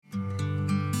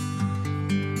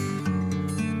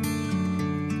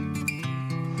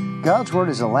God's Word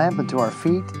is a lamp unto our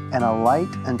feet and a light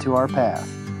unto our path.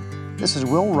 This is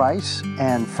Will Rice,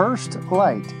 and First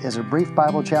Light is a brief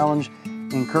Bible challenge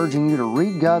encouraging you to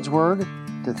read God's Word,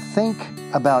 to think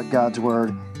about God's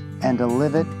Word, and to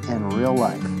live it in real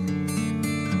life.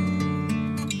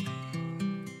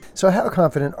 So how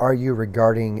confident are you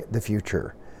regarding the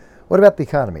future? What about the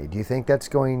economy? Do you think that's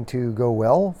going to go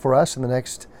well for us in the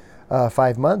next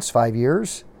 5 months, 5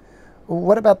 years?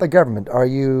 What about the government? Are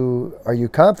you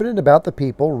confident about the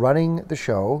people running the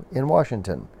show in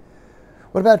Washington?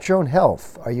 What about your own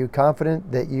health? Are you confident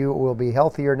that you will be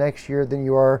healthier next year than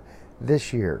you are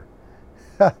this year?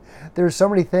 There's so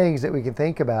many things that we can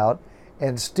think about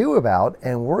and stew about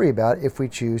and worry about if we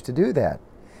choose to do that.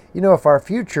 You know, if our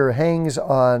future hangs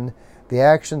on the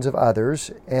actions of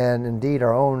others and indeed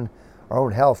our own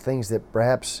health, things that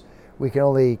perhaps we can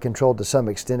only control to some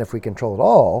extent if we control it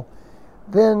all,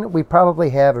 then we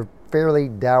probably have a fairly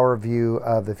dour view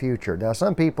of the future. Now,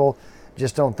 some people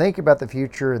just don't think about the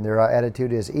future, and their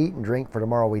attitude is eat and drink, for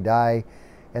tomorrow we die,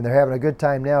 and they're having a good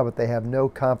time now, but they have no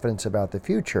confidence about the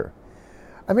future.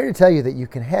 I'm here to tell you that you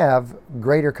can have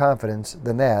greater confidence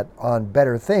than that on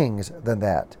better things than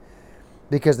that,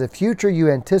 because the future you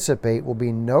anticipate will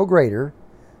be no greater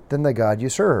than the God you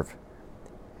serve.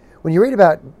 When you read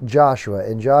about Joshua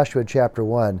in Joshua chapter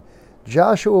 1,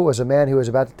 Joshua was a man who was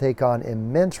about to take on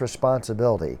immense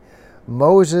responsibility.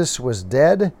 Moses was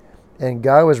dead, and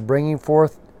God was bringing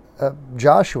forth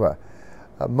Joshua.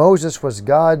 Moses was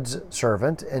God's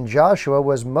servant, and Joshua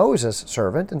was Moses'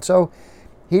 servant. And so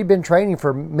he'd been training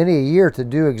for many a year to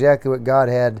do exactly what God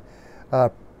had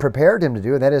prepared him to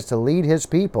do, and that is to lead his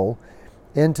people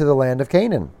into the land of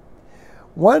Canaan.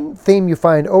 One theme you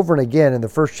find over and again in the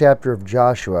first chapter of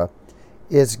Joshua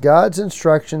is God's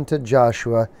instruction to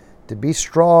Joshua to be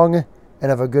strong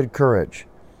and of a good courage.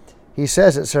 He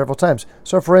says it several times.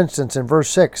 So, for instance, in verse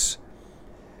 6,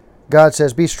 God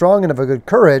says, "Be strong and of a good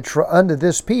courage, for unto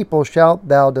this people shalt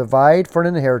thou divide for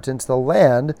an inheritance the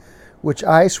land which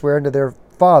I swear unto their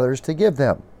fathers to give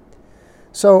them."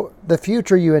 So, the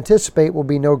future you anticipate will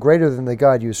be no greater than the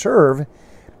God you serve,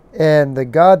 and the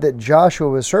God that Joshua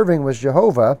was serving was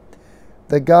Jehovah,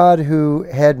 the God who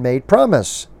had made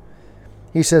promise.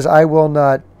 He says, "I will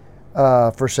not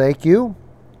forsake you.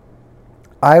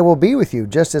 I will be with you,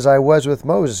 just as I was with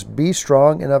Moses. Be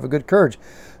strong and of a good courage."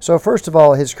 So first of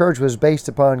all, his courage was based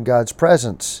upon God's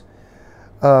presence.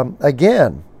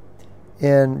 Again,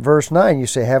 in verse 9, you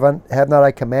say, have not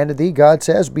I commanded thee? God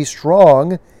says, "Be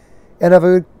strong and of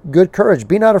a good courage.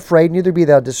 Be not afraid, neither be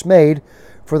thou dismayed,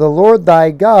 for the Lord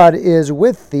thy God is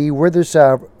with thee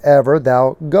whithersoever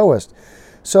thou goest."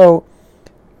 So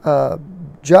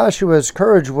Joshua's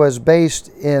courage was based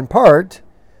in part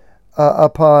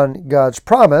upon God's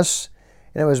promise,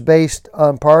 and it was based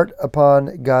on part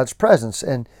upon God's presence.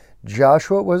 And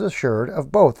Joshua was assured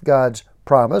of both God's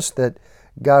promise that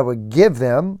God would give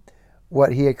them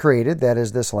what he had created, that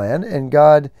is this land, and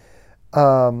God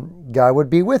would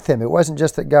be with him. It wasn't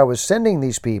just that God was sending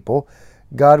these people,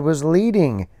 God was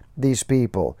leading these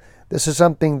people. This is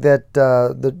something that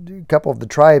the couple of the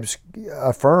tribes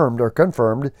affirmed or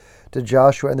confirmed to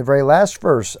Joshua in the very last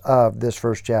verse of this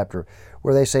first chapter,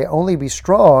 where they say, "Only be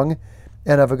strong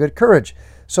and of a good courage."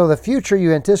 So the future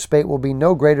you anticipate will be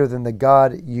no greater than the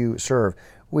God you serve.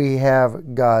 We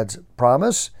have God's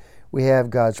promise, we have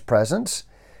God's presence,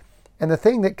 and the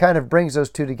thing that kind of brings those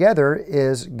two together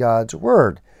is God's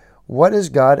Word. What has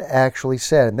God actually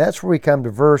said? And that's where we come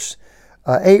to verse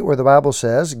 8, where the Bible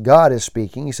says, God is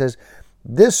speaking. He says,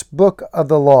 "This book of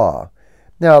the law."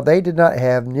 Now, they did not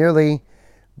have nearly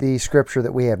the scripture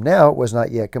that we have now. It was not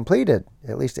yet completed.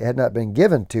 At least it had not been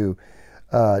given to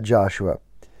Joshua.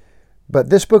 "But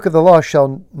this book of the law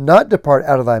shall not depart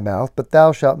out of thy mouth, but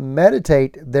thou shalt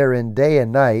meditate therein day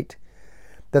and night,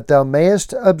 that thou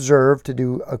mayest observe to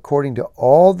do according to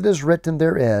all that is written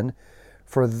therein.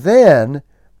 For then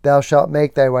thou shalt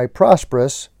make thy way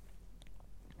prosperous,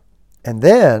 and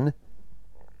then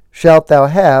shalt thou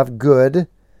have good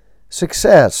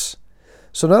success."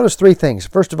 So notice three things.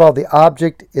 First of all, the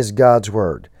object is God's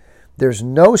Word. There's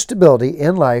no stability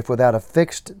in life without a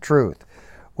fixed truth,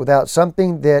 without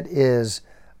something that is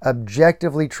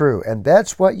objectively true. And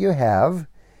that's what you have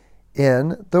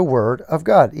in the Word of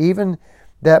God. Even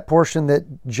that portion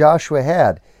that Joshua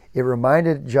had, it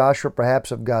reminded Joshua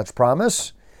perhaps of God's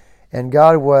promise, and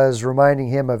God was reminding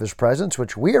him of his presence,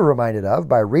 which we are reminded of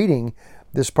by reading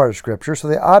this part of Scripture. So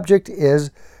the object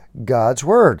is God's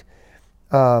Word.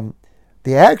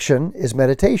 The action is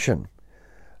meditation.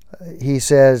 He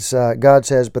says, God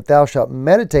says, "But thou shalt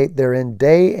meditate therein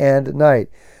day and night."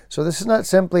 So this is not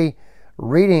simply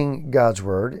reading God's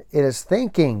Word. It is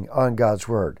thinking on God's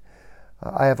Word.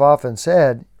 I have often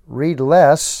said, read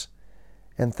less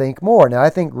and think more. Now, I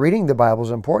think reading the Bible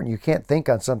is important. You can't think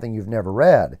on something you've never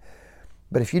read.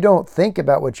 But if you don't think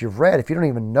about what you've read, if you don't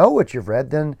even know what you've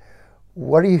read, then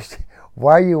why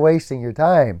are you wasting your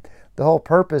time? The whole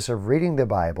purpose of reading the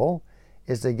Bible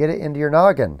is to get it into your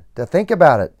noggin, to think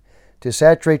about it, to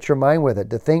saturate your mind with it,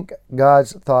 to think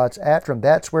God's thoughts after Him.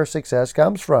 That's where success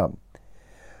comes from.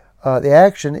 The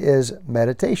action is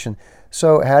meditation.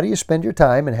 So how do you spend your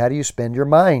time and how do you spend your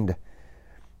mind?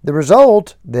 The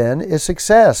result, then, is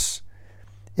success.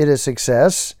 It is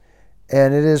success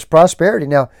and it is prosperity.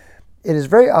 Now, it is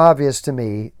very obvious to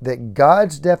me that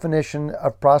God's definition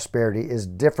of prosperity is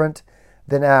different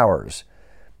than ours.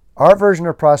 Our version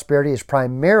of prosperity is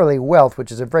primarily wealth,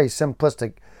 which is a very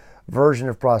simplistic version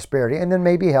of prosperity, and then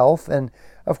maybe health. And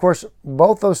of course,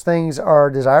 both those things are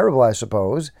desirable, I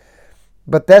suppose,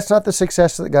 but that's not the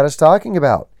success that God is talking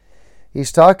about.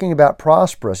 He's talking about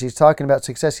prosperous. He's talking about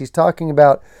success. He's talking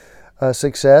about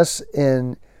success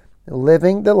in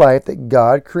living the life that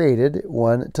God created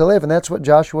one to live. And that's what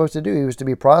Joshua was to do. He was to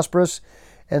be prosperous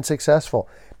and successful.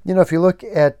 You know, if you look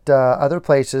at other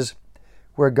places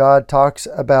where God talks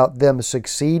about them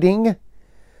succeeding,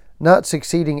 not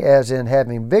succeeding as in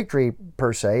having victory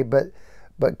per se,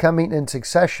 but coming in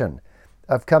succession,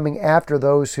 of coming after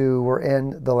those who were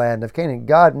in the land of Canaan.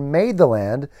 God made the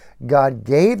land, God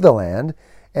gave the land,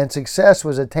 and success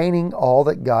was attaining all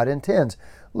that God intends.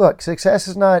 Look, success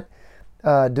is not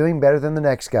doing better than the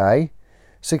next guy.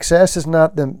 Success is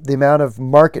not the amount of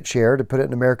market share, to put it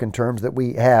in American terms, that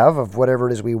we have of whatever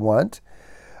it is we want.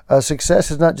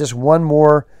 Success is not just one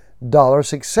more dollar.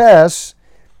 Success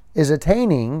is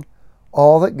attaining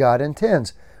all that God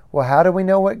intends. Well, how do we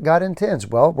know what God intends?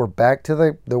 Well, we're back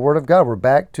to the Word of God. We're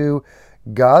back to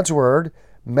God's Word,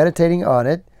 meditating on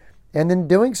it, and then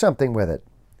doing something with it.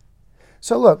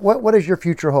 So look, what does your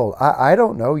future hold? I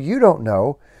don't know. You don't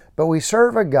know. But we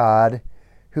serve a God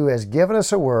who has given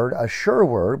us a word, a sure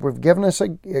word.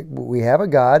 We have a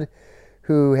God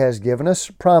who has given us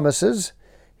promises,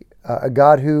 a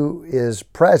God who is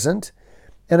present,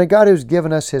 and a God who's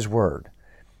given us His word.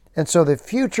 And so the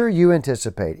future you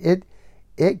anticipate,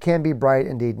 it can be bright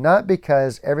indeed, not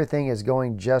because everything is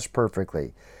going just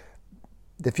perfectly.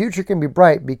 The future can be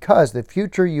bright because the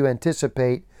future you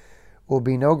anticipate will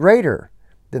be no greater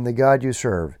than the God you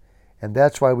serve. And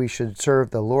that's why we should serve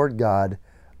the Lord God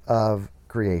of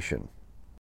creation.